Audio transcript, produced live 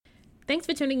Thanks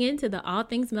for tuning in to the All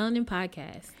Things Melanin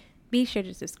podcast. Be sure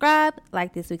to subscribe,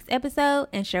 like this week's episode,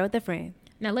 and share with a friend.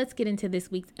 Now let's get into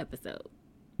this week's episode.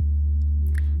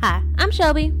 Hi, I'm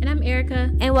Shelby. And I'm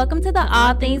Erica. And welcome to the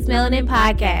All Things Melanin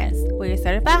podcast, where your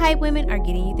certified hype women are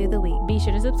getting you through the week. Be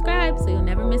sure to subscribe so you'll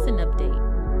never miss an update.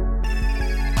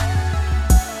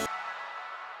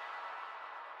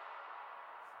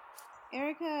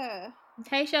 Erica.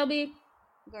 Hey, Shelby.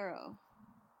 Girl.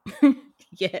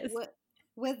 Yes.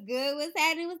 What's good? What's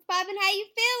happening? What's popping? How you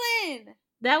feeling?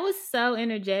 That was so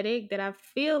energetic that I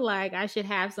feel like I should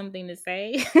have something to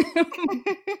say.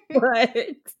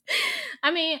 But,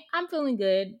 I mean, I'm feeling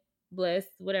good, blessed,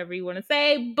 whatever you want to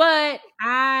say. But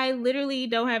I literally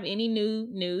don't have any new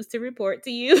news to report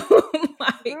to you.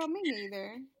 Girl, me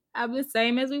neither. I'm the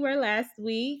same as we were last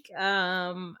week.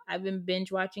 I've been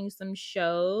binge watching some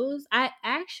shows. I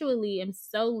actually am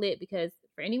so lit because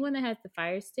for anyone that has the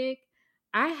Fire Stick,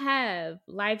 I have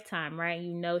Lifetime, right?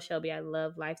 You know, Shelby, I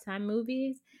love Lifetime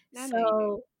movies.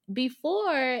 So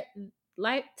before,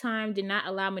 Lifetime did not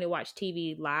allow me to watch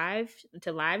TV live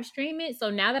stream it.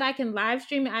 So now that I can live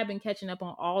stream it, I've been catching up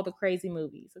on all the crazy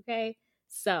movies. Okay,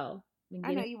 so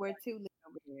I know you were too lit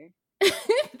over here.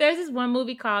 There's this one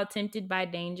movie called Tempted by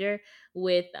Danger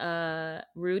with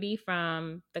Rudy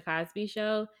from The Cosby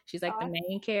Show. She's like the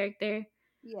main character.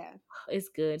 Yeah. It's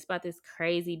good. It's about this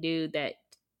crazy dude that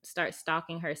starts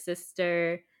stalking her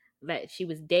sister that she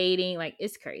was dating. Like,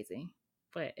 it's crazy.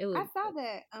 But it was I saw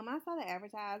that. I saw that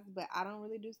advertised, but I don't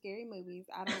really do scary movies.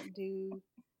 I don't do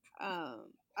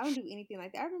anything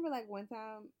like that. I remember like one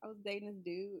time I was dating this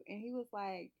dude and he was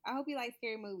like, I hope you like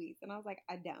scary movies. And I was like,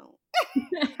 I don't. He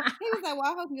was like,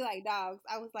 well, I hope you like dogs.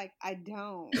 I was like, I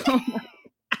don't.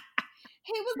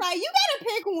 He was like, you gotta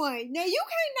pick one. No, you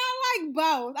cannot like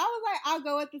both. I was like, I'll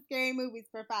go with the scary movies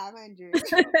for $500.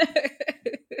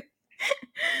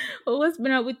 Well, what's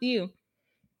been up with you?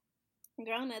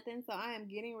 Girl, nothing. So I am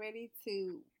getting ready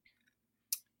to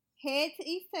head to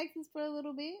East Texas for a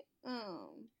little bit.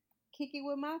 Kick it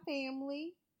with my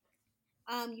family.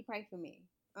 You pray for me.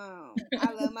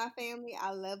 I love my family.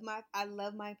 I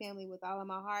love my family with all of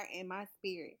my heart and my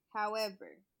spirit.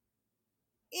 However,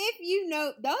 if you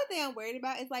know, the only thing I'm worried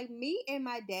about is like me and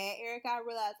my dad, Eric, I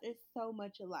realize there's so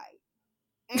much alike.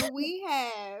 And we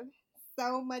have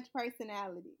so much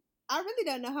personality. I really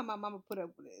don't know how my mama put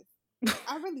up with this.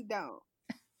 I really don't.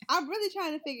 I'm really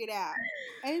trying to figure it out.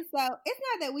 And so it's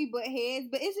not that we butt heads,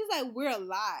 but it's just like we're a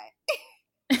lot.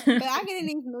 But I get in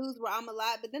these moods where I'm a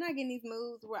lot, but then I get in these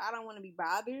moods where I don't want to be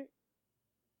bothered.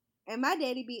 And my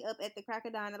daddy be up at the crack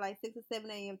of dawn at like 6 or 7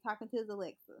 a.m. talking to his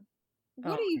Alexa.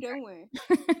 What are you doing?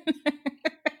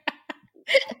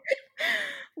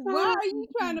 Why are you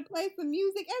trying to play some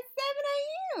music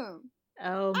at 7 a.m.?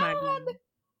 Oh my God.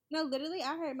 No, literally,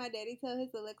 I heard my daddy tell his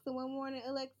Alexa one morning,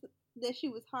 Alexa, that she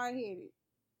was hard-headed.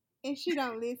 And she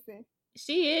don't listen.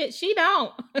 She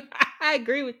don't. I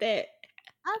agree with that.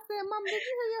 I said, Mom, did you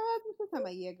hear your husband? She's talking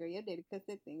about, yeah, girl, your daddy cuss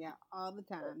that thing out all the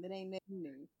time. That ain't nothing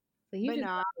new. So you just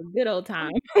had a good old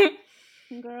time.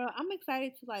 Girl, I'm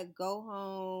excited to like go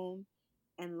home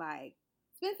and like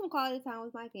spend some quality time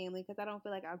with my family because I don't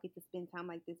feel like I'll get to spend time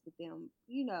like this with them,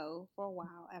 you know, for a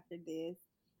while after this.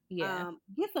 Yeah.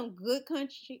 Get some good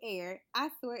country air. I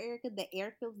swear, Erica, the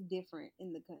air feels different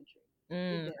in the country.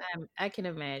 I can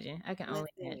imagine. I can only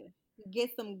imagine.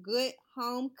 Get some good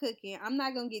home cooking. I'm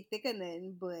not gonna get thick or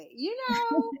nothing, but you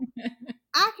know,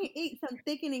 I can eat some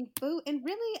thickening food. And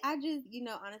really, I just, you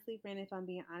know, honestly, friend, if I'm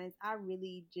being honest, I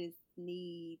really just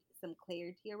need some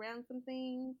clarity around some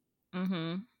things.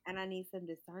 Mm-hmm. And I need some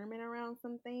discernment around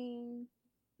some things.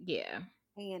 Yeah.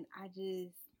 And I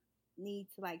just need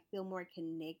to like feel more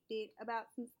connected about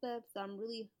some stuff. So I'm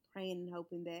really praying and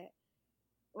hoping that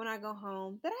when I go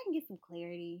home that I can get some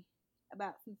clarity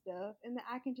about some stuff and that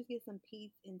I can just get some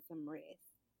peace and some rest.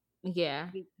 Yeah.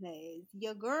 Because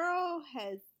your girl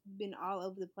has been all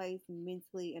over the place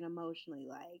mentally and emotionally.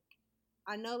 Like,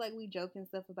 I know like we joke and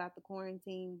stuff about the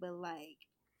quarantine, but like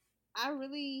I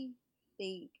really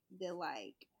think that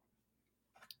like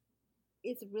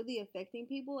it's really affecting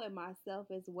people and myself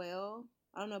as well.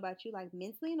 I don't know about you, like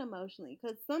mentally and emotionally.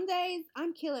 Because some days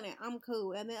I'm killing it, I'm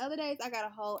cool. And then other days I got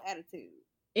a whole attitude.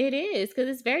 It is, because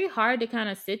it's very hard to kind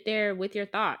of sit there with your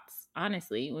thoughts,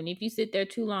 honestly. If you sit there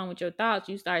too long with your thoughts,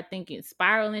 you start thinking,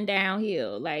 spiraling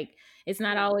downhill. Like, it's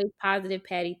not always positive,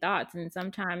 patty thoughts. And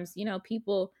sometimes, you know,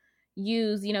 people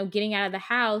use, you know, getting out of the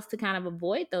house to kind of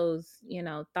avoid those, you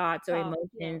know, thoughts or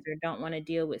emotions or don't want to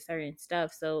deal with certain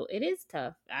stuff. So it is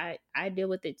tough. I deal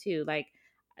with it too. Like,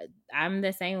 I'm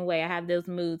the same way. I have those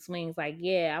mood swings. Like,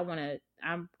 yeah, I want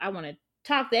to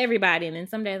talk to everybody, and then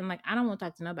some days I'm like, I don't want to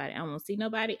talk to nobody. I don't want to see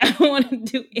nobody. I don't want to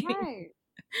do anything. Right.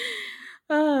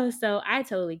 Oh, so I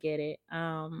totally get it.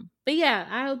 But yeah,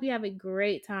 I hope you have a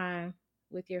great time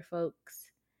with your folks.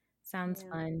 Sounds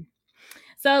Yeah. fun.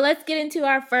 So let's get into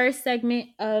our first segment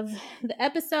of the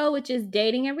episode, which is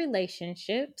dating and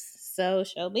relationships. So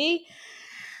Shelby,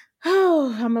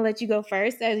 oh, I'm gonna let you go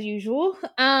first as usual.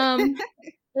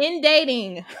 In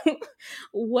dating,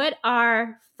 what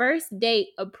are first date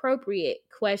appropriate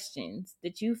questions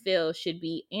that you feel should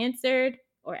be answered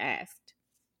or asked?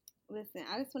 Listen,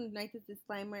 I just want to make this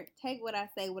disclaimer. Take what I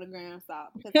say with a grain of salt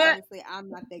because obviously I'm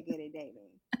not that good at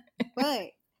dating.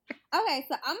 But okay,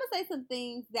 so I'm gonna say some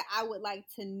things that I would like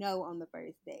to know on the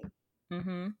first date.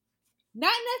 Mm-hmm.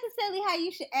 Not necessarily how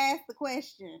you should ask the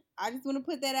question. I just want to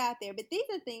put that out there. But these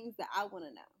are things that I want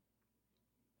to know.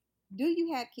 Do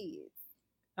you have kids?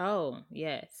 Oh,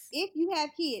 yes. If you have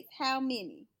kids, how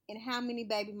many? And how many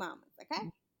baby mamas? Okay.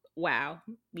 Wow.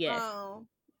 Yes.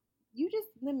 You just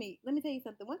let me tell you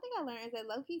something. One thing I learned is that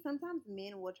low key sometimes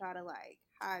men will try to like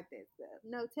hide that stuff.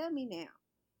 No, tell me now.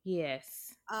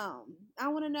 Yes. I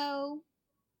want to know,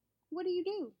 what do you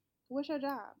do? What's your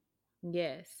job?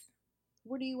 Yes.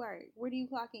 Where do you work? Where do you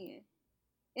clock in?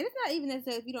 And it's not even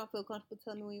necessarily if you don't feel comfortable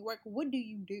telling me when you work. What do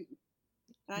you do?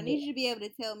 And I need you to be able to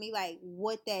tell me like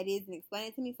what that is and explain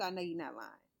it to me so I know you're not lying.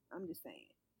 I'm just saying.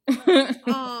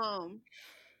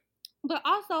 But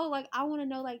also like I want to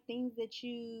know like things that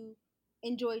you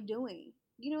enjoy doing.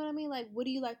 You know what I mean? Like what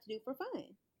do you like to do for fun?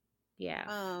 Yeah.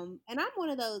 And I'm one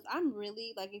of those. I'm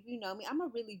really like if you know me, I'm a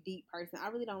really deep person. I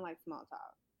really don't like small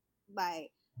talk.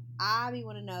 Like I be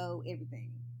want to know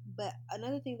everything. But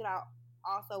another thing that I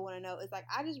also want to know is like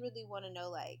I just really want to know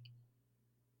like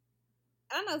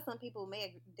I know some people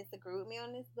may disagree with me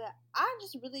on this, but I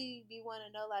just really be want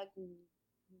to know like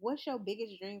what's your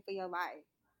biggest dream for your life?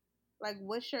 Like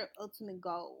what's your ultimate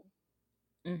goal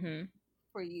Mm-hmm.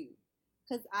 for you?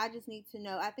 Because I just need to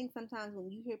know. I think sometimes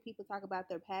when you hear people talk about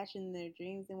their passion, their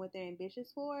dreams, and what they're ambitious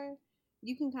for,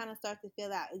 you can kind of start to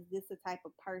feel out, is this the type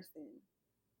of person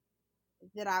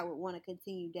that I would want to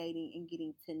continue dating and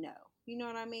getting to know? You know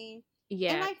what I mean? And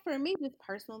Yeah. like for me, just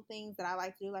personal things that I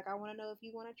like to do, like I want to know if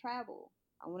you want to travel.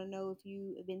 I want to know if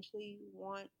you eventually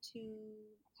want to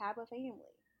have a family.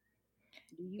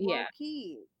 Do you Yeah. want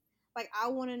kids? Like I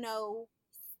want to know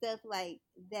stuff like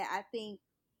that. I think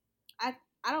I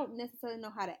I don't necessarily know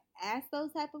how to ask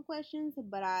those type of questions,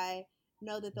 but I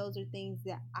know that those are things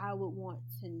that I would want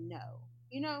to know.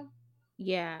 You know?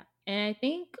 Yeah. And I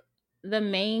think the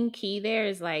main key there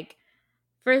is like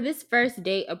for this first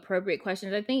date appropriate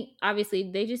questions, I think obviously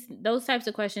they just those types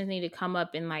of questions need to come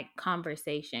up in like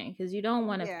conversation because you don't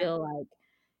want to Yeah. feel like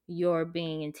you're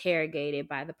being interrogated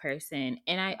by the person.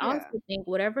 And I also Yeah. think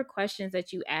whatever questions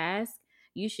that you ask,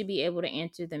 you should be able to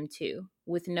answer them too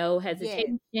with no Yes.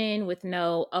 hesitation, with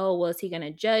no, oh, well, is he going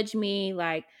to judge me?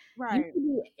 Like you Right.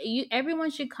 should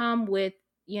everyone should come with,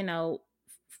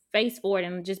 face forward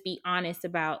and just be honest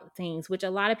about things, which a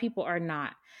lot of people are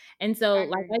not. And I so,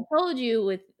 like agree. I told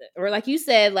you or like you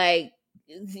said, like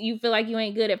you feel like you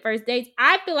ain't good at first dates.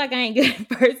 I feel like I ain't good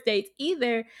at first dates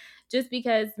either, just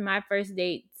because my first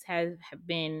dates have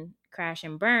been crash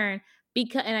and burn.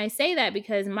 Because, and I say that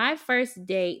because my first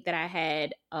date that I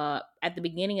had at the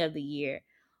beginning of the year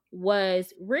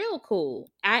was real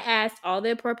cool. I asked all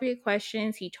the appropriate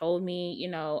questions. He told me,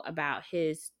 about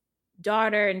his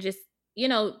daughter and just,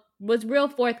 was real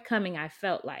forthcoming, I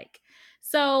felt like.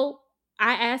 So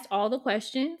I asked all the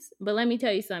questions, but let me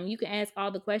tell you something. You can ask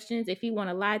all the questions. If he want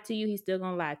to lie to you, he's still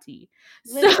gonna lie to you.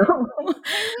 So, Listen,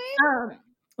 Kaylin. um,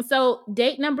 so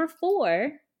date number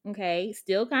 4, okay,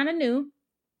 still kind of new.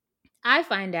 I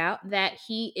find out that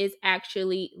he is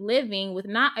actually living with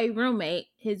not a roommate.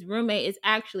 His roommate is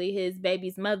actually his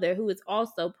baby's mother, who is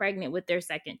also pregnant with their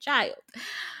second child.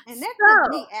 And that took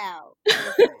So, me out.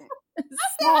 Listen. I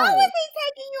said, how so is he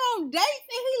taking you on dates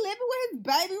and he living with his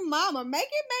baby mama? Make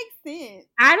it make sense.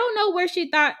 I don't know where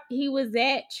she thought he was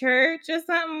at, church or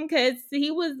something, because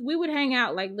we would hang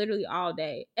out like literally all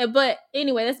day. But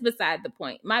anyway, that's beside the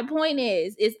point. My point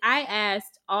is I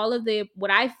asked all of the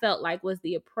what I felt like was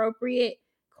the appropriate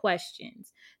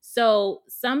questions. So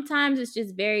sometimes it's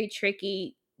just very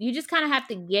tricky. You just kind of have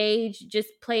to gauge, just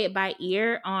play it by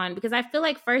ear on, because I feel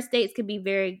like first dates could be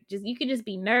you could just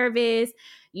be nervous.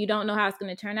 You don't know how it's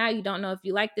going to turn out. You don't know if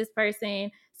you like this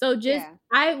person. So just Yeah.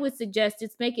 I would suggest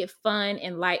just make it fun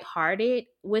and lighthearted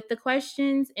with the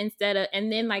questions and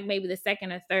then like maybe the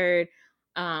second or third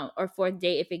or fourth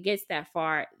date, if it gets that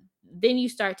far, then you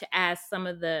start to ask some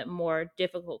of the more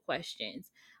difficult questions.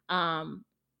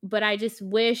 But I just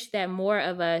wish that more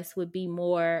of us would be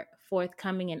more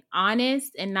forthcoming and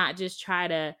honest and not just try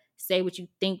to say what you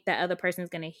think that other person's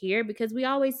going to hear, because we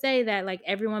always say that like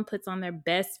everyone puts on their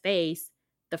best face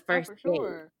the Oh, first for date.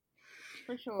 sure.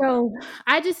 For sure. So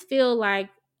I just feel like,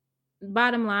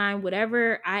 bottom line,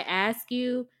 whatever I ask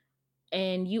you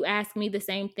and you ask me the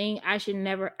same thing, I shouldn't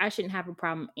have a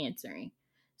problem answering.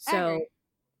 I So, agree.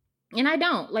 and I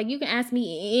don't. Like, you can ask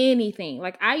me anything.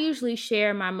 Like, I usually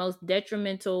share my most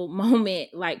detrimental moment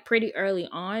like pretty early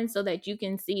on so that you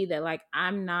can see that like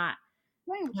I'm not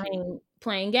Same with you.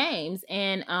 playing games.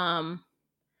 And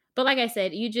but like I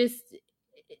said,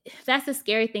 that's the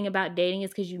scary thing about dating, is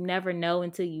because you never know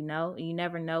until you know. You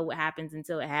never know what happens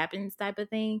until it happens, type of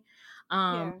thing.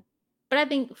 Um Yeah. but I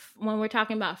think when we're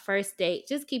talking about first date,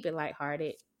 just keep it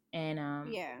lighthearted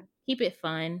and Yeah. keep it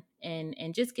fun,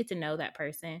 and just get to know that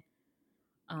person.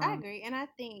 I Um agree. And I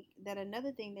think that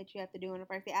another thing that you have to do on the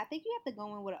first date, I think you have to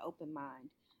go in with an open mind.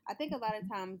 I think a lot of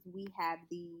times we have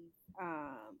these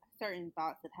certain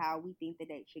thoughts of how we think the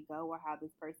date should go or how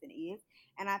this person is.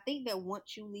 And I think that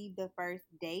once you leave the first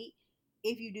date,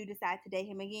 if you do decide to date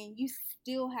him again, you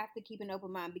still have to keep an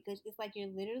open mind because it's like you're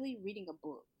literally reading a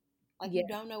book. Like yeah. you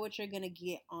don't know what you're going to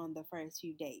get on the first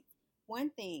few dates.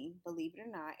 One thing, believe it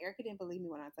or not, Erica didn't believe me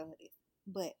when I told her this,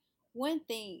 but one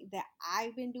thing that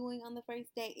I've been doing on the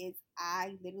first date is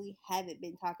I literally haven't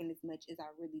been talking as much as I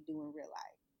really do in real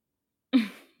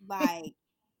life. Like,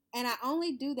 and I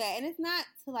only do that, and it's not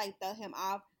to like throw him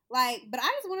off, like, but I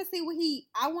just want to see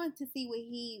I want to see what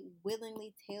he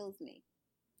willingly tells me.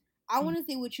 I want to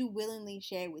see what you willingly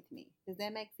share with me. Does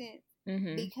that make sense?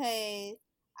 Mm-hmm. Because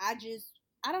I just,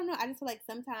 I don't know. I just feel like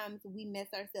sometimes we mess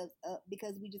ourselves up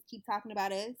because we just keep talking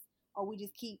about us, or we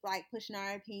just keep like pushing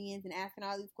our opinions and asking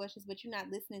all these questions, but you're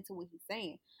not listening to what he's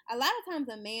saying. A lot of times,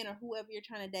 a man or whoever you're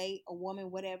trying to date, a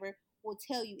woman, whatever, will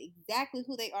tell you exactly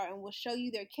who they are and will show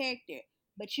you their character,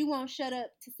 but you won't shut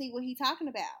up to see what he's talking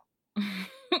about.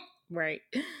 Right.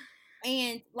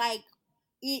 And like,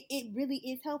 it really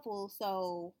is helpful.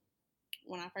 So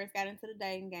when I first got into the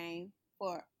dating game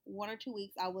for 1 or 2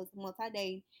 weeks, I was multi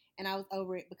dating and I was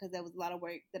over it because there was a lot of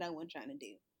work that I wasn't trying to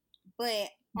do. But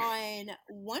on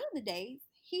one of the days,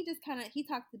 he just kind of he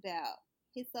talked about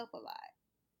himself a lot,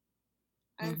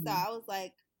 and so Mm-hmm. I was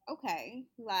like, okay,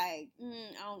 like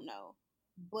I don't know.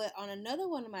 But on another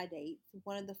one of my dates,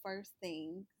 one of the first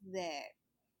things that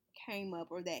came up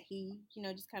or that he,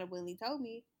 just kind of willingly told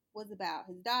me was about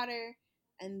his daughter.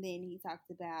 And then he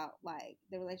talked about like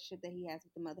the relationship that he has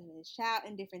with the mother of his child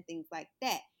and different things like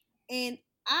that. And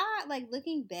I like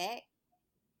looking back,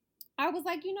 I was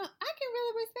like, I can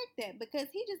really respect that because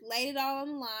he just laid it all on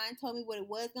the line, told me what it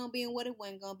was gonna be and what it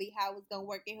wasn't gonna be, how it was gonna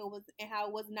work and how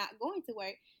it was not going to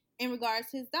work in regards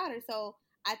to his daughter. So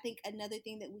I think another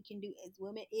thing that we can do as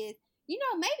women is,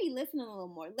 maybe listen a little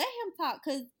more. Let him talk.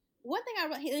 Cause one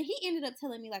thing he ended up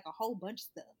telling me like a whole bunch of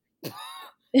stuff.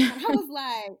 And I was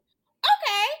like,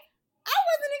 okay, I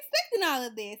wasn't expecting all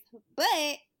of this,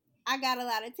 but I got a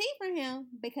lot of tea from him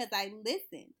because I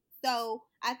listened. So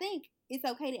I think it's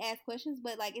okay to ask questions,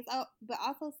 but like but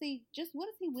also see just what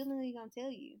is he willingly gonna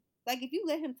tell you. Like if you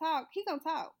let him talk, he gonna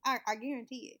talk. I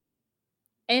guarantee it.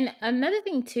 And another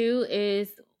thing too is,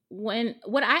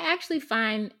 what I actually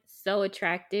find so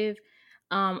attractive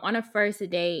on a first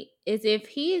date is if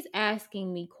he is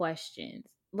asking me questions.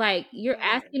 Like, you're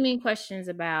Yeah, asking me questions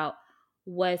about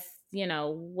what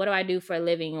do I do for a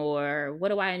living, or what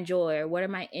do I enjoy, or what are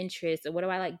my interests, or what do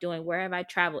I like doing, where have I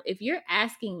traveled. If you're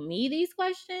asking me these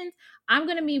questions, I'm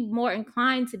going to be more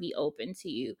inclined to be open to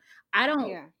you. I don't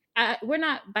yeah, we're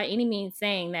not by any means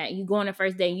saying that you go on a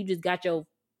first date and you just got your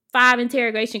 5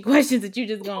 interrogation questions that you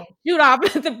just gonna shoot off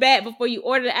at the bat before you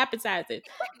order the appetizers.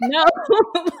 No,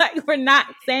 like, we're not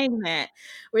saying that.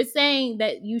 We're saying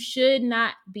that you should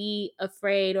not be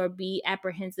afraid or be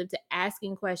apprehensive to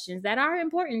asking questions that are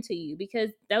important to you,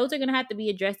 because those are gonna have to be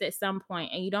addressed at some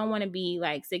point, and you don't want to be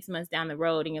like 6 months down the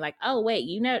road and you're like, oh wait,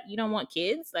 you don't want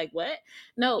kids? Like, what?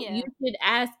 No, you yeah, should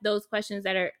ask those questions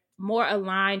that are more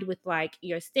aligned with like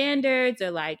your standards or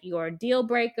like your deal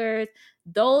breakers.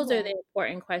 Those are yeah, the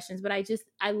important questions. But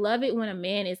I love it when a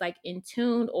man is like in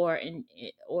tune, or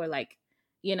like,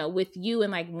 with you,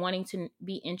 and like wanting to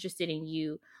be interested in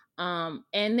you. And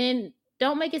then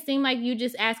don't make it seem like you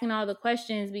just asking all the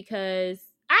questions, because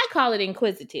I call it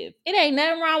inquisitive. It ain't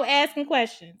nothing wrong with asking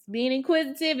questions. Being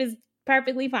inquisitive is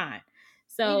perfectly fine. it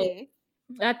So is.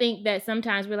 I think that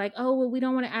sometimes we're like, oh, well, we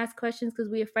don't want to ask questions because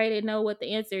we're afraid to know what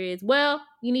the answer is. Well,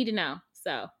 you need to know.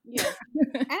 So, Yeah.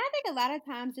 And I think a lot of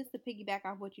times, just to piggyback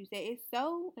off what you said, it's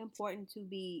so important to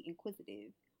be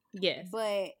inquisitive. yes.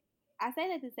 But I say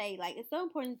that to say, like, it's so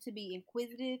important to be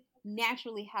inquisitive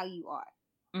naturally how you are.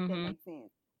 If that Mm-hmm. makes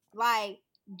sense. Like,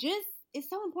 just it's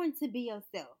so important to be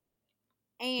yourself.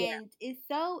 Yeah. And it's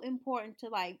so important to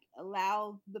like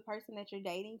allow the person that you're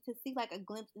dating to see like a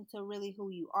glimpse into really who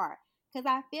you are. Because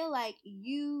I feel like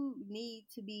you need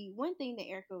to be one thing that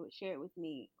Erica shared with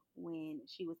me when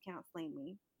she was counseling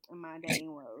me in my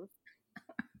dating woes,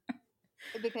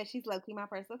 because she's low key my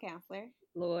personal counselor.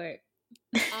 Lord.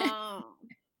 Um,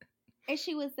 and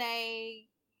she would say,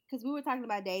 because we were talking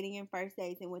about dating and first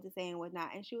dates and what to say and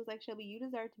whatnot, and she was like, Shelby, you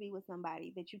deserve to be with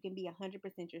somebody that you can be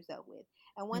 100% yourself with.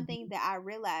 And one thing Mhm. that I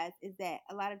realized is that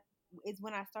a lot of is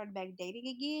when I started back dating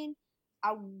again,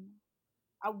 I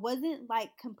I wasn't like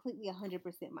completely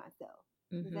 100% myself.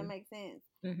 Does that Mhm. make sense?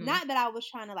 Mhm. Not that I was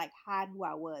trying to like hide who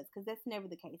I was, because that's never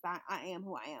the case. I am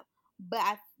who I am, but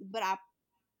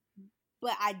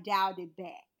I dialed it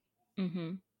back.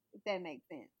 Mhm. If that makes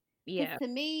sense, because Yeah. to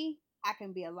me, I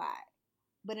can be a lie,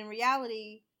 but in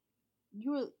reality,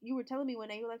 you were telling me one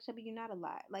day, you were like, Shelby, you're not a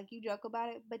lot. Like, you joke about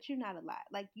it, but you're not a lot.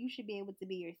 Like, you should be able to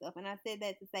be yourself. And I said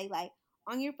that to say, like,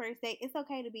 on your first date, it's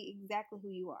okay to be exactly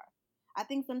who you are. I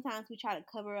think sometimes we try to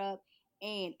cover up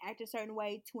and act a certain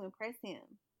way to impress him.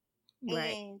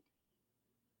 Right. And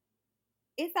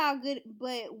it's all good,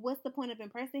 but what's the point of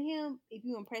impressing him if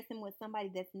you impress him with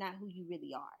somebody that's not who you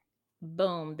really are?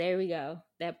 Boom. There we go.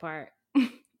 That part.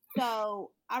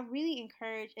 So I really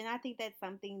encourage, and I think that's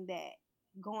something that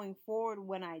going forward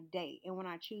when I date and when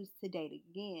I choose to date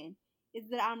again, is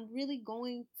that I'm really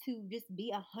going to just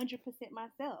be 100%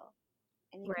 myself.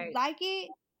 And if you Right. like it,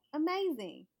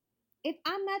 amazing. If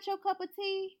I'm not your cup of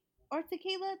tea or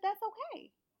tequila, that's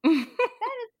okay.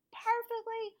 That is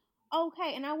perfectly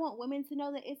okay. And I want women to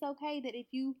know that it's okay that if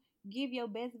you give your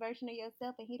best version of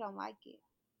yourself and he don't like it,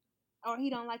 or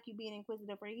he don't like you being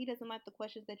inquisitive, or he doesn't like the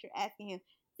questions that you're asking him.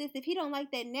 Sis, if he don't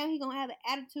like that now, he gonna have an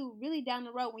attitude really down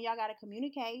the road when y'all gotta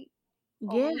communicate,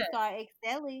 or Yeah. when he start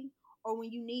excelling, or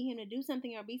when you need him to do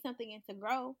something or be something and to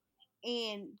grow.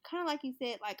 And kind of like you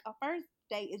said, like a first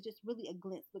date is just really a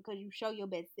glimpse because you show your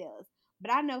best selves.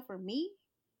 But I know for me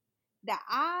that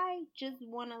I just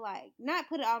want to like not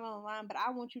put it out on the line, but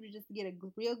I want you to just get a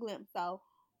real glimpse so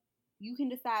you can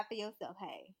decide for yourself.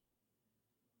 Hey,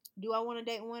 do I want to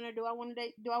date one, or do I want to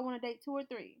date two or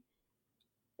three?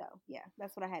 So yeah,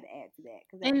 that's what I had to add to that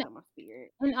because that was And on my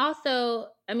spirit. And also,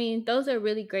 I mean, those are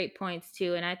really great points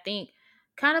too. And I think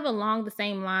kind of along the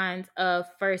same lines of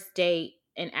first date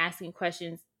and asking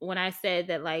questions, when I said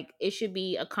that like it should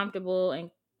be a comfortable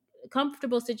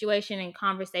situation and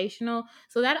conversational.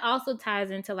 So that also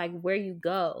ties into like where you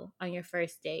go on your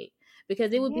first date,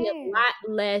 because it would be a Yes, lot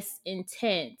less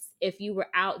intense if you were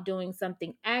out doing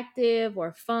something active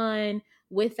or fun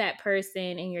with that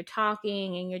person and you're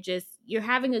talking and you're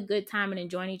having a good time and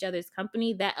enjoying each other's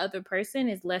company. That other person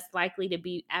is less likely to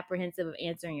be apprehensive of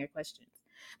answering your questions.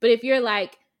 But if you're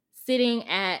like sitting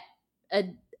at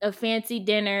a a fancy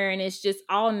dinner and it's just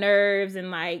all nerves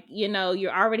and like, you're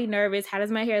already nervous, how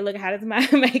does my hair look, how does my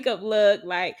makeup look,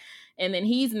 like, and then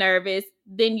he's nervous,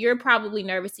 then you're probably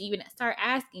nervous to even start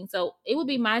asking. So it would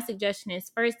be my suggestion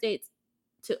is first dates,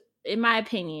 to in my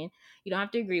opinion, you don't have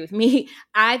to agree with me,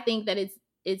 I think that it's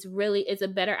a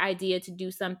better idea to do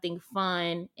something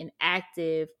fun and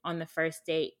active on the first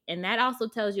date. And that also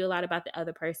tells you a lot about the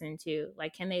other person too.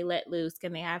 Like, can they let loose,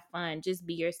 can they have fun, just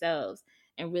be yourselves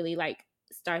and really like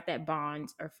start that bond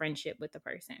or friendship with the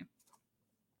person.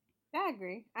 I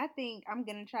agree. I think I'm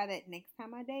gonna try that next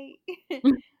time I date.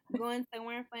 Going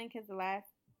somewhere fun because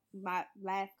my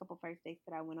last couple first dates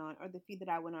that I went on, or the few that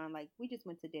I went on, like we just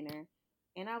went to dinner,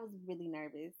 and I was really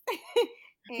nervous,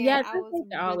 and Yeah, I some was things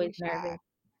are always really shy. nervous.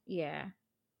 Yeah.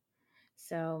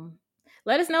 So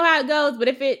let us know how it goes. But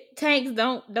if it tanks,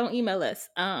 don't email us.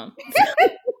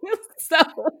 So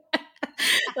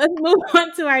let's move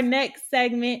on to our next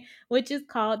segment, which is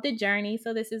called The Journey.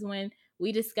 So this is when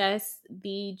we discuss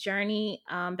the journey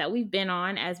that we've been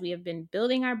on as we have been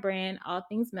building our brand, All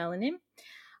Things Melanin.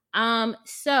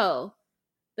 So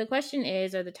the question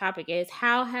is, or the topic is,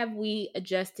 how have we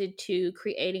adjusted to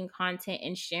creating content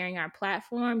and sharing our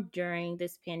platform during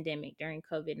this pandemic, during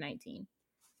COVID-19?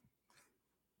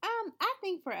 I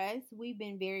think for us, we've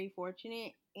been very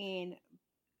fortunate in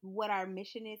what our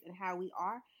mission is and how we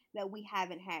are, that we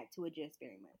haven't had to adjust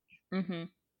very much. Mm-hmm.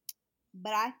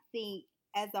 But I think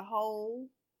as a whole,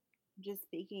 just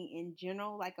speaking in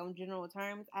general, like on general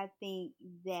terms, I think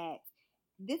that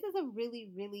this is a really,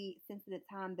 really sensitive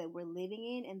time that we're living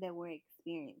in and that we're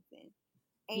experiencing.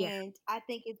 Yeah. And I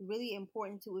think it's really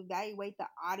important to evaluate the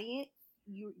audience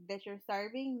that you're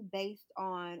serving based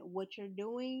on what you're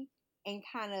doing, and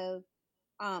kind of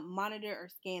monitor or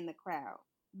scan the crowd.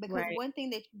 Because Right. one thing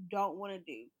that you don't want to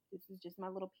do, this is just my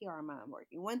little PR mind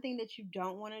working. One thing that you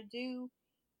don't want to do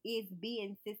is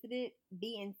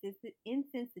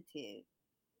insensitive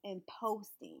and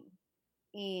posting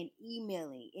and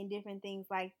emailing and different things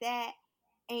like that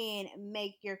and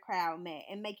make your crowd mad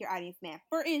and make your audience mad.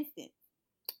 For instance,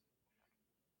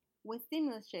 when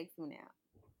stimulus checks went out,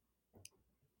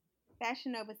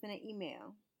 Fashion Nova sent an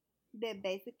email that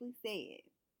basically said,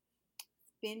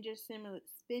 spend your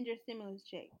stimulus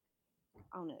check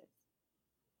on us.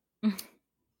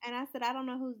 And I said, I don't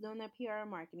know who's doing their PR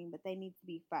marketing, but they need to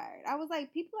be fired. I was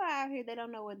like, people are out here, they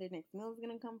don't know where their next meal is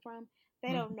going to come from.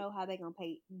 They don't know how they're going to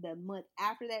pay the month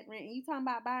after that rent. And you talking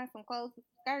about buying some clothes and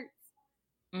skirts?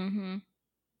 Mm-hmm.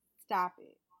 Stop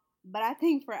it. But I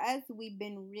think for us, we've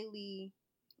been really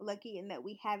lucky in that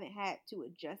we haven't had to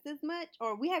adjust as much,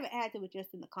 or we haven't had to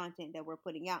adjust in the content that we're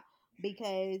putting out,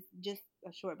 because just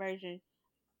a short version,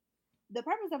 the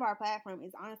purpose of our platform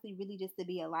is honestly really just to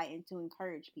be a light and to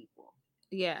encourage people.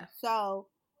 Yeah. So,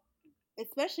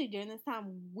 especially during this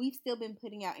time, we've still been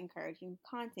putting out encouraging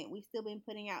content. We've still been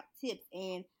putting out tips.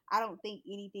 And I don't think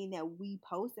anything that we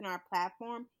post in our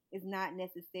platform is not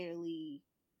necessarily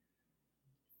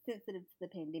sensitive to the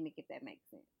pandemic, if that makes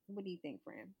sense. What do you think,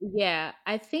 friend? Yeah.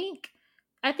 I think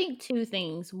two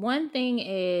things. One thing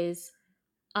is,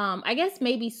 I guess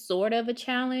maybe sort of a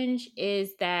challenge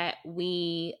is that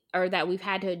we've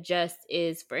had to adjust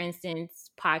is, for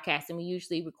instance, podcasting. We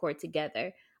usually record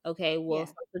together. Okay, well, Yeah.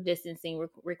 social distancing, we're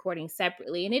recording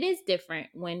separately, and it is different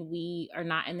when we are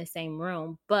not in the same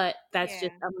room. But that's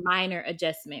just Yeah. a minor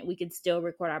adjustment. We can still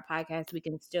record our podcast. We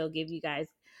can still give you guys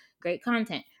great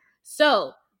content.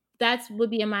 So that's would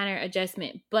be a minor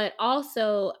adjustment. But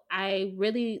also, I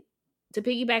really, to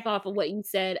piggyback off of what you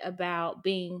said about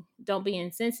don't be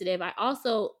insensitive, I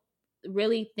also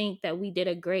really think that we did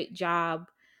a great job,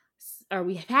 or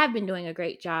we have been doing a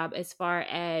great job as far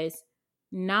as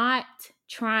not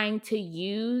trying to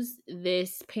use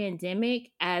this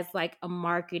pandemic as like a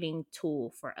marketing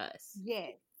tool for us.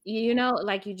 Yes. You Yeah. know,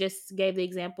 like you just gave the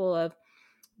example of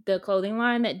the clothing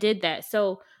line that did that.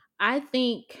 So I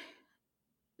think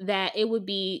that it would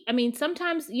be, I mean,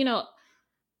 sometimes,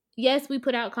 yes, we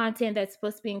put out content that's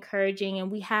supposed to be encouraging, and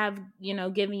we have,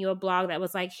 given you a blog that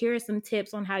was like, here are some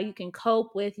tips on how you can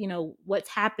cope with, what's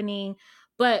happening.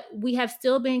 But we have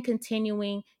still been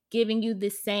continuing giving you the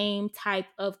same type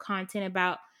of content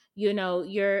about,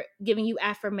 you're giving you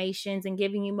affirmations and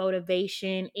giving you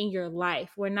motivation in your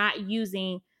life. We're not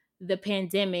using the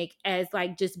pandemic as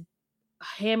like just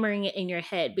hammering it in your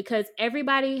head, because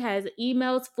everybody has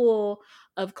emails full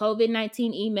of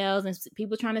COVID-19 emails and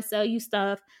people trying to sell you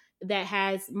stuff that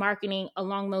has marketing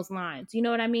along those lines. You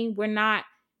know what I mean?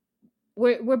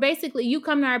 We're basically, you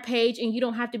come to our page and you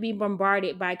don't have to be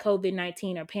bombarded by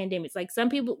COVID-19 or pandemics. Like some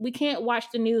people, we can't watch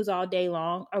the news all day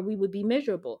long or we would be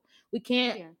miserable. We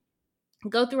can't Yeah.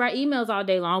 go through our emails all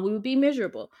day long, we would be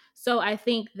miserable. So I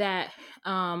think that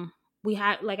we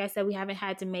had, like I said, we haven't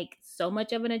had to make so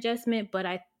much of an adjustment, but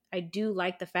I do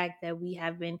like the fact that we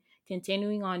have been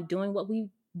continuing on doing what we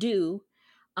do,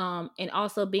 and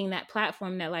also being that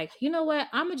platform that, like, you know what,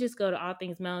 I'm gonna just go to All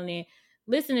Things Melanin,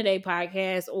 listen to their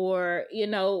podcast, or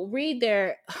read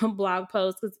their blog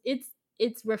posts, because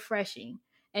it's refreshing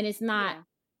and it's not Yeah.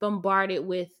 bombarded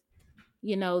with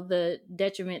the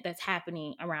detriment that's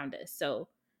happening around us. So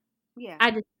Yeah.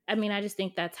 I just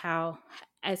think that's how,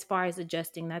 as far as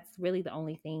adjusting, that's really the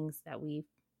only things that we've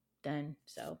done.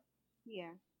 So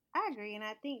Yeah, I agree. And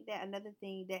I think that another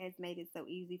thing that has made it so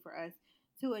easy for us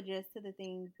to adjust to the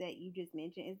things that you just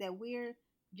mentioned is that we're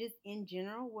just, in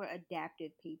general, we're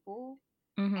adaptive people.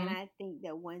 And mm-hmm. I think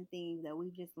that one thing that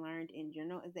we've just learned in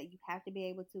general is that you have to be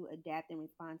able to adapt and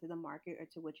respond to the market or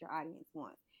to what your audience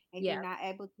wants. If Yeah. you're not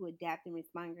able to adapt and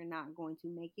respond, you're not going to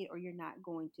make it, or you're not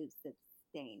going to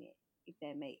sustain it. If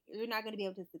that makes, you're not going to be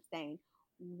able to sustain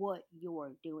what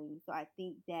you're doing. So I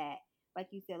think that, like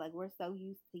you said, like we're so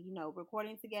used to,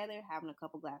 recording together, having a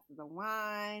couple glasses of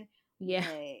wine, Yeah.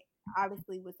 but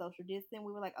obviously with social distancing,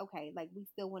 we were like, okay, like we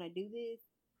still want to do this.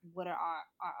 What are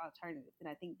our alternatives? And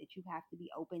I think that you have to be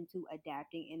open to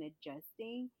adapting and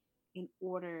adjusting in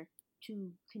order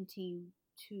to continue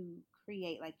to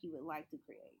create like you would like to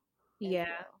create as Yeah.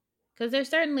 well. Because there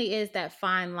certainly is that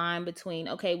fine line between,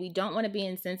 okay, we don't want to be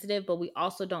insensitive, but we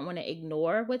also don't want to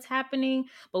ignore what's happening,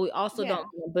 but we also don't Yeah,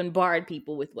 want to bombard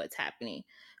people with what's happening.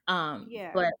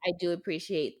 yeah, But I do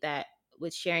appreciate that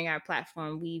with sharing our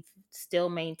platform, we've still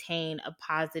maintained a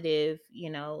positive,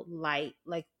 light,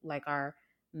 like our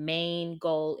main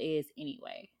goal is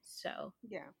anyway. So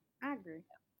yeah. I agree.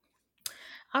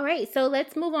 all right, so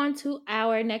let's move on to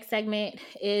our next segment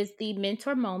is the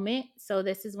mentor moment. So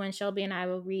this is when Shelby and I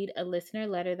will read a listener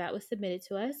letter that was submitted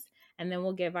to us, and then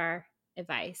we'll give our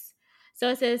advice. So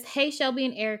it says, "Hey Shelby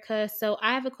and Erica, so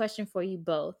I have a question for you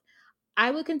both.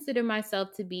 I would consider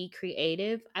myself to be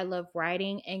creative. I love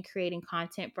writing and creating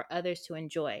content for others to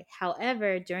enjoy.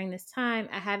 However, during this time,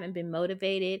 I haven't been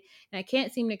motivated and I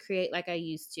can't seem to create like I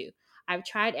used to. I've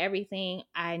tried everything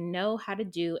I know how to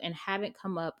do and haven't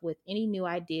come up with any new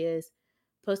ideas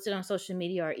posted on social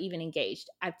media or even engaged.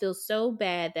 I feel so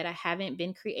bad that I haven't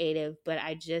been creative, but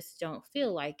I just don't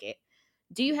feel like it.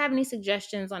 Do you have any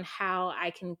suggestions on how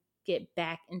I can get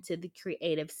back into the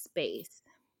creative space?"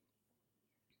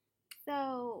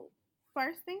 So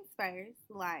first things first,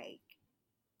 like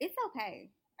it's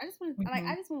okay. I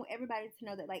Mhm. just want everybody to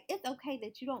know that like it's okay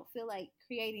that you don't feel like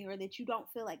creating or that you don't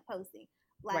feel like posting.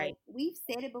 Like Right. we've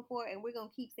said it before and we're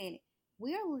gonna keep saying it.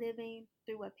 We are living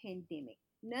through a pandemic.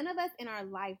 None of us in our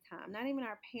lifetime, not even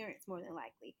our parents more than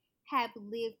likely, have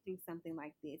lived through something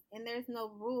like this. And there's no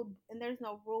rule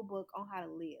book on how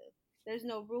to live. There's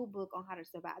no rule book on how to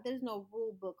survive. There's no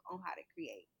rule book on how to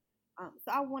create.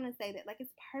 So I want to say that like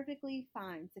it's perfectly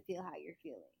fine to feel how you're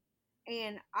feeling.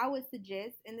 And I would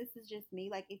suggest, and this is just me,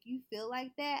 like if you feel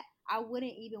like that, I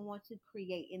wouldn't even want to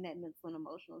create in that mental and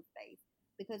emotional space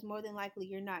because more than likely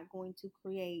you're not going to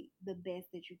create the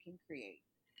best that you can create,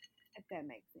 if that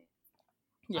makes sense.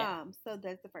 Yeah. So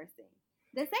that's the first thing.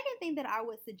 The second thing that I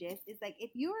would suggest is like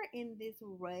if you're in this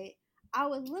rut, I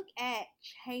would look at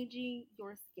changing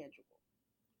your schedule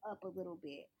up a little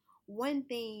bit. One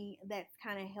thing that's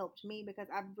kind of helped me because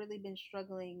I've really been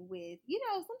struggling with,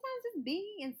 sometimes just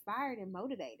being inspired and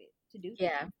motivated to do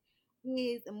Yeah. things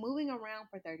is moving around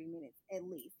for 30 minutes at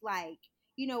least. Like,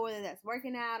 whether that's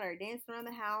working out or dancing around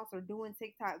the house or doing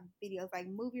TikTok videos, like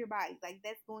move your body. Like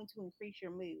that's going to increase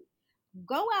your mood.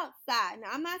 Go outside. Now,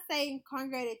 I'm not saying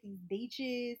congregate at these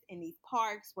beaches and these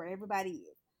parks where everybody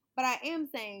is, but I am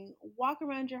saying walk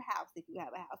around your house if you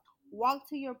have a house. Walk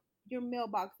to your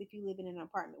mailbox if you live in an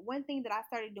apartment. One thing that I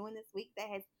started doing this week that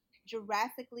has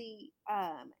drastically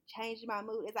changed my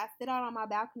mood is I sit out on my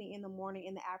balcony in the morning,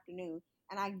 in the afternoon,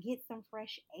 and I get some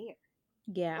fresh air.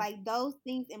 Yeah. Like those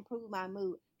things improve my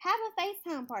mood. Have a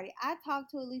FaceTime party. I talk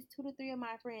to at least 2 to 3 of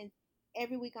my friends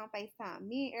every week on FaceTime.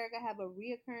 Me and Erica have a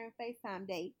reoccurring FaceTime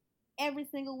date every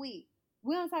single week.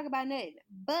 We don't talk about nothing,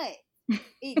 but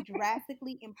it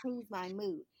drastically improves my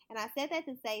mood. And I said that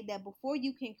to say that before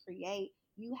you can create,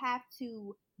 you have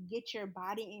to get your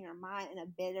body and your mind in a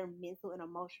better mental and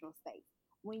emotional space.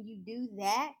 When you do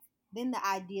that, then the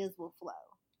ideas will flow.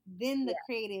 Then the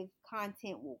creative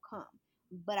content will come.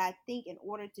 But I think in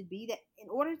order to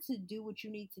do what you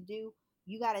need to do,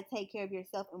 you got to take care of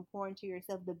yourself and pour into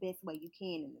yourself the best way you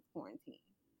can in this quarantine.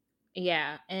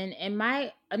 Yeah, and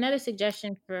my another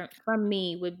suggestion from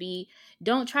me would be,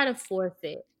 don't try to force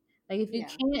it. Like if you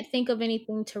Yeah, can't think of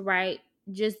anything to write,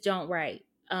 just don't write.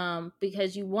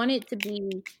 Because you want it to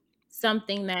be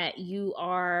something that you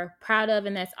are proud of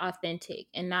and that's authentic,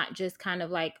 and not just kind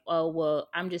of like, oh well,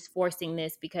 I'm just forcing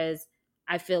this because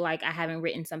I feel like I haven't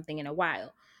written something in a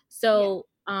while. yeah, So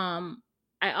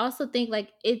I also think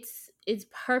like it's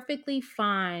perfectly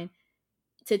fine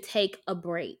to take a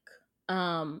break.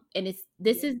 And it's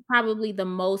this yeah, is probably the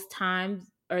most time,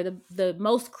 or the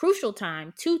most crucial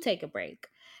time to take a break.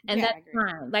 And yeah. that's I agree.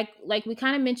 fine. Like we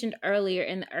kind of mentioned earlier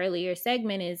in the earlier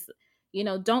segment is,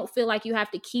 don't feel like you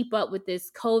have to keep up with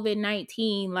this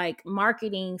COVID-19 like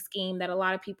marketing scheme that a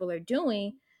lot of people are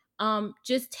doing.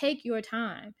 Just take your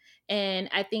time. And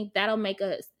I think that'll make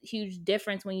a huge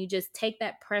difference when you just take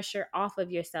that pressure off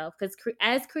of yourself. Because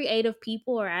as creative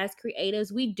people, or as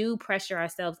creatives, we do pressure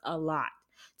ourselves a lot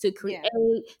to create, Yeah,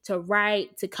 to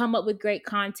write, to come up with great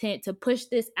content, to push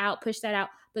this out, push that out.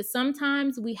 But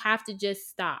sometimes we have to just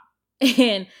stop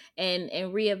and and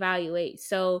reevaluate.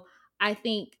 So I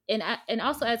think, and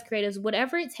also as creatives,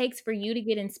 whatever it takes for you to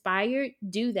get inspired,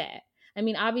 do that. I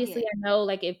mean, obviously, yeah, I know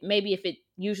like if it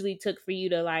usually took for you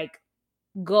to like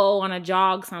go on a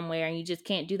jog somewhere and you just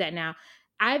can't do that now.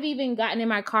 I've even gotten in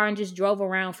my car and just drove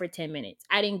around for 10 minutes.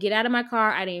 I didn't get out of my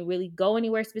car. I didn't really go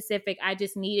anywhere specific. I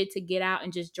just needed to get out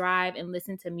and just drive and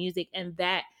listen to music. And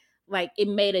that, like, it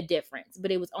made a difference,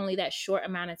 but it was only that short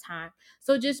amount of time.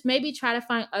 So just maybe try to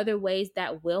find other ways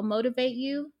that will motivate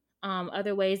you,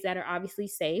 other ways that are obviously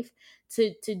safe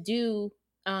to do,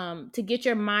 to get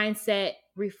your mindset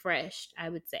refreshed, I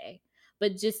would say.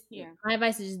 But just yeah, my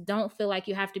advice is just don't feel like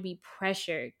you have to be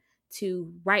pressured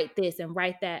to write this and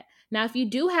write that. Now, if you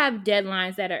do have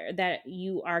deadlines that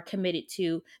you are committed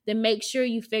to, then make sure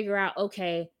you figure out,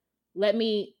 okay, let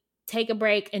me take a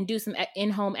break and do some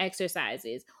in-home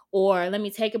exercises, or let me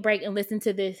take a break and listen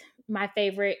to this my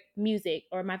favorite music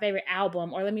or my favorite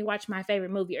album, or let me watch my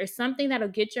favorite movie, or something that'll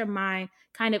get your mind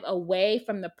kind of away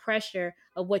from the pressure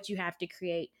of what you have to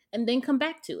create, and then come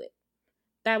back to it.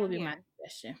 That would be my Yeah.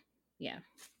 suggestion. Yeah.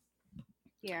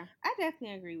 Yeah, I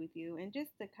definitely agree with you. And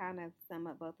just to kind of sum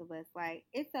up both of us, like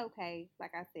it's okay,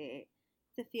 like I said,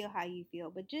 to feel how you feel,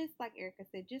 but just like Erica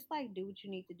said, just like do what you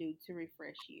need to do to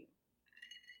refresh you.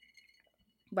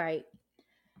 Right.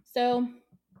 So,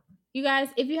 you guys,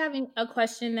 if you have a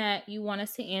question that you want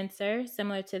us to answer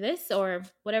similar to this or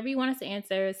whatever you want us to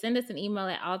answer, send us an email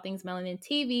at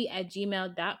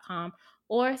allthingsmelanintv@gmail.com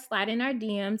or slide in our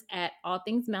DMs at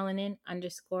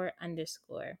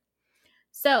allthingsmelanin__.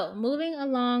 So, moving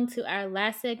along to our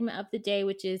last segment of the day,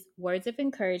 which is words of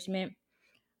encouragement,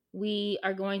 we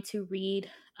are going to read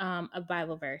a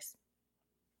Bible verse.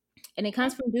 And it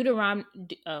comes from That's Deuteronomy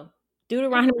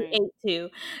fine. 8:2.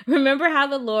 Remember how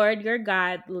the Lord your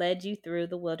God led you through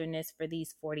the wilderness for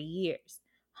these 40 years,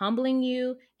 humbling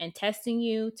you and testing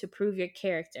you to prove your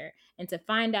character and to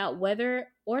find out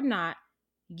whether or not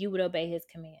you would obey his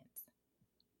commands.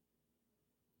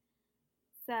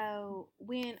 So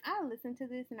when I listen to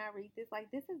this and I read this,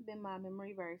 like this has been my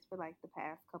memory verse for like the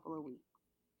past couple of weeks.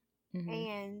 Mm-hmm.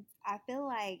 And I feel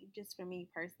like just for me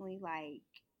personally, like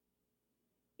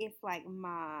it's like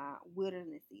my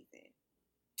wilderness season.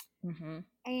 Mm-hmm.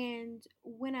 And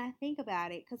when I think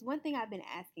about it, because one thing I've been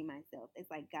asking myself is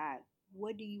like, God,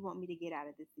 what do you want me to get out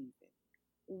of this season?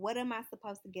 What am I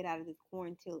supposed to get out of this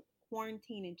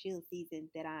quarantine and chill season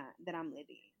that I'm living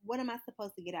in? What am I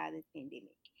supposed to get out of this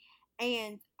pandemic?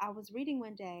 And I was reading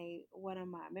one day one of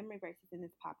my memory verses, and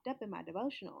this popped up in my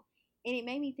devotional, and it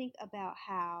made me think about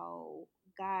how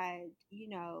God,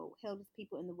 held His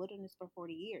people in the wilderness for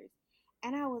 40 years,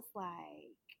 and I was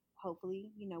like, hopefully,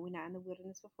 we're not in the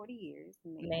wilderness for 40 years,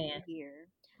 maybe Man. a year,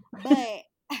 but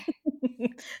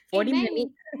 40 it made minutes.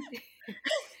 me.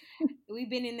 We've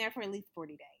been in there for at least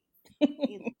 40 days, at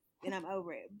least, and I'm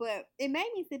over it. But it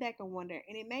made me sit back and wonder,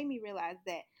 and it made me realize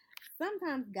that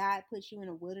sometimes God puts you in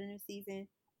a wilderness season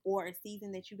or a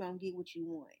season that you don't get what you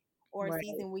want, or a Right.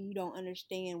 season where you don't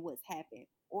understand what's happened,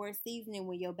 or a season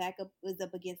when your back up is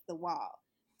up against the wall.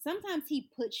 Sometimes He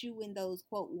puts you in those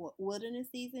quote wilderness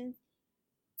seasons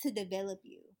to develop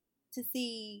you, to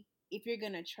see if you're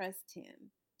going to trust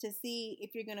Him, to see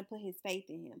if you're going to put His faith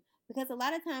in Him. Because a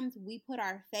lot of times we put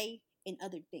our faith in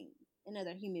other things, in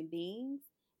other human beings,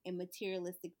 in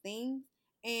materialistic things.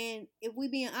 And if we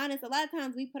being honest, a lot of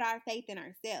times we put our faith in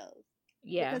ourselves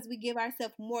Yeah. because we give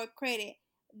ourselves more credit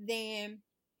than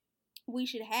we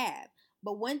should have.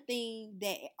 But one thing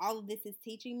that all of this is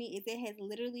teaching me is it has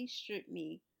literally stripped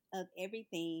me of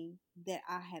everything that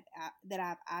I've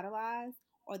idolized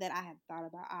or that I have thought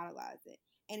about idolizing.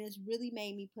 And it's really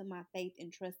made me put my faith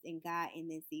and trust in God in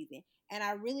this season. And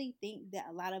I really think that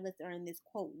a lot of us are in this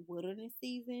quote wilderness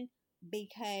season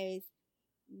because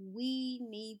we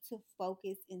need to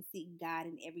focus and seek God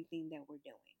in everything that we're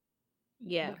doing.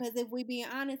 Yeah. Because if we being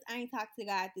honest, I ain't talked to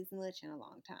God this much in a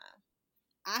long time.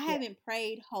 I Yeah. haven't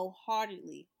prayed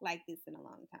wholeheartedly like this in a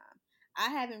long time. I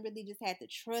haven't really just had to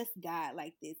trust God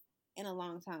like this in a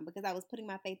long time because I was putting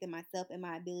my faith in myself and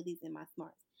my abilities and my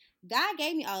smarts. God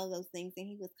gave me all of those things and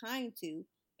He was kind to,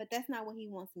 but that's not what He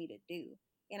wants me to do.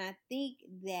 And I think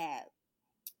that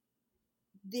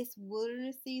this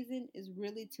wilderness season is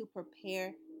really to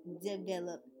prepare,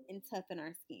 develop, and toughen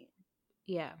our skin.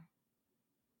 Yeah.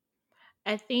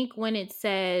 I think when it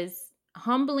says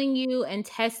humbling you and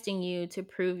testing you to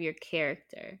prove your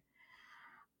character,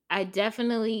 I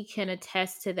definitely can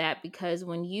attest to that because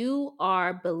when you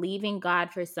are believing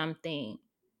God for something,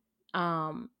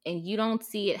 and you don't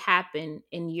see it happen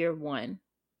in year one,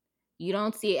 you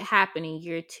don't see it happen in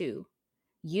year two,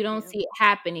 you don't Yep. see it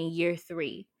happen in year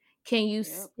three, can you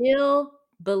Yep. still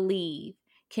believe?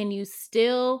 Can you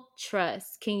still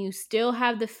trust? Can you still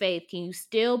have the faith? Can you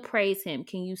still praise Him?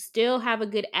 Can you still have a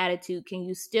good attitude? Can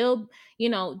you still,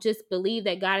 just believe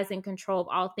that God is in control of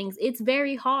all things? It's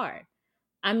very hard.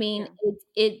 I mean, Yeah.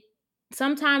 it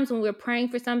sometimes when we're praying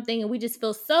for something and we just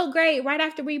feel so great right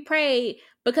after we prayed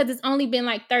because it's only been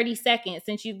like 30 seconds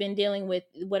since you've been dealing with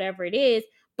whatever it is.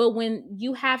 But when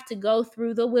you have to go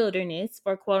through the wilderness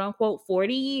for quote unquote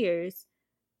 40 years,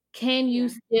 can you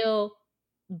Yeah. still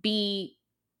be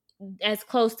as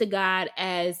close to God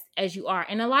as you are?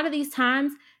 And a lot of these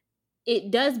times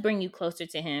it does bring you closer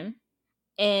to Him,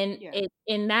 and Yeah.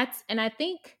 I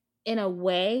think in a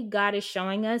way God is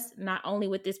showing us not only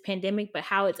with this pandemic but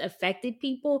how it's affected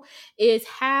people is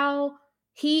how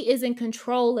He is in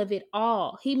control of it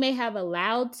all. He may have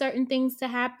allowed certain things to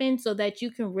happen so that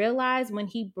you can realize when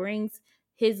He brings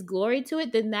His glory to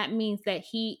it, then that means that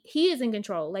he is in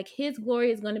control. Like His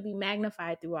glory is going to be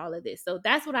magnified through all of this. So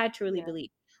that's what I truly Yeah. believe.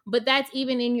 But that's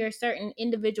even in your certain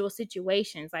individual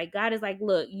situations. Like God is like,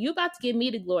 look, you about to give me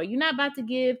the glory. You're not about to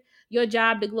give your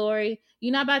job the glory.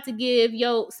 You're not about to give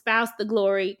your spouse the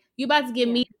glory. You're about to give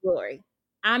Yeah. me the glory.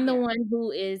 I'm the Yeah. one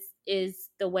who is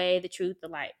the way, the truth, the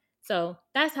light. So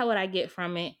that's how what I get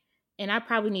from it. And I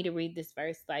probably need to read this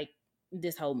verse like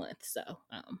this whole month. So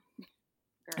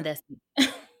Girl. that's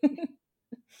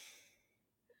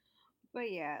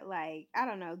But yeah, like I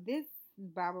don't know, this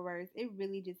Bible verse it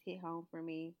really just hit home for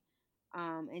me,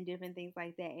 and different things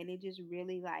like that, and it just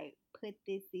really like put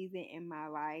this season in my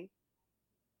life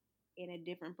in a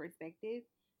different perspective,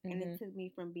 and it hmm took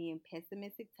me from being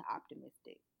pessimistic to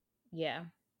optimistic. yeah.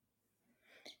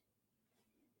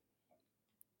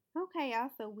 Okay, y'all.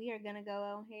 So we are gonna go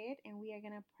on ahead and we are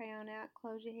gonna pray on out.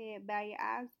 Close your head, bow your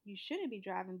eyes. You shouldn't be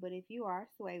driving, but if you are,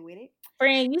 sway with it.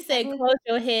 Friend, you said Heavenly, close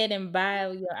your head and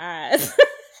bow your eyes.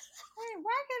 wait,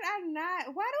 why can I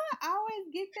not? Why do I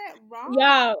always get that wrong?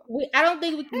 Y'all, I don't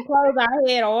think we can close our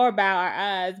head or bow our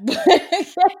eyes, but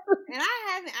And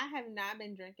I have not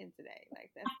been drinking today.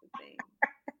 Like that's the thing.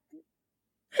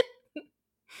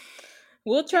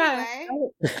 we'll try. Anyway,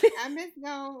 I'm just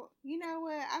gonna, you know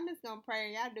what? I'm just gonna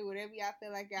pray. Y'all do whatever y'all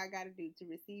feel like y'all gotta do to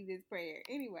receive this prayer.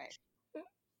 Anyway,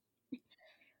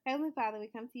 Heavenly Father, we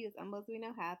come to you as humble as we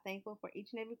know how, thankful for each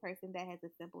and every person that has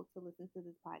assembled to listen to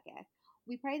this podcast.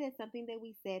 We pray that something that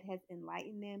we said has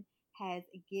enlightened them, has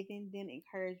given them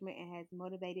encouragement, and has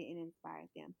motivated and inspired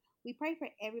them. We pray for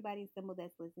everybody assembled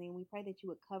that's listening. We pray that you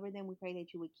would cover them. We pray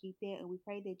that you would keep them. And we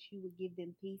pray that you would give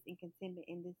them peace and contentment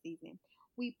in this season.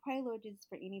 We pray, Lord Jesus,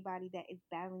 for anybody that is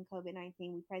battling COVID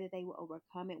 19. We pray that they will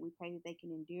overcome it. We pray that they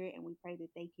can endure it. And we pray that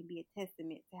they can be a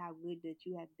testament to how good that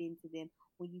you have been to them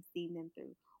when you've seen them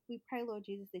through. We pray, Lord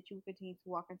Jesus, that you will continue to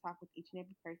walk and talk with each and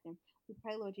every person. We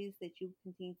pray, Lord Jesus, that you will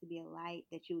continue to be a light,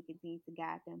 that you will continue to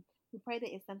guide them. We pray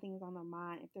that if something is on their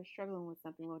mind, if they're struggling with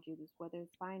something, Lord Jesus, whether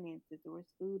it's finances or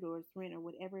it's food or it's rent or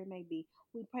whatever it may be,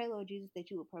 we pray, Lord Jesus, that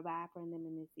you will provide for them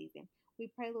in this season. We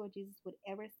pray, Lord Jesus,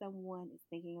 whatever someone is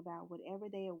thinking about, whatever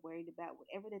they are worried about,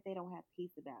 whatever that they don't have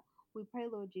peace about, we pray,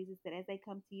 Lord Jesus, that as they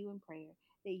come to you in prayer,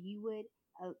 that you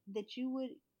would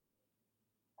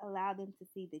allow them to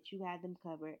see that you have them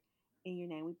covered. In your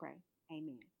name we pray.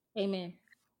 Amen. Amen.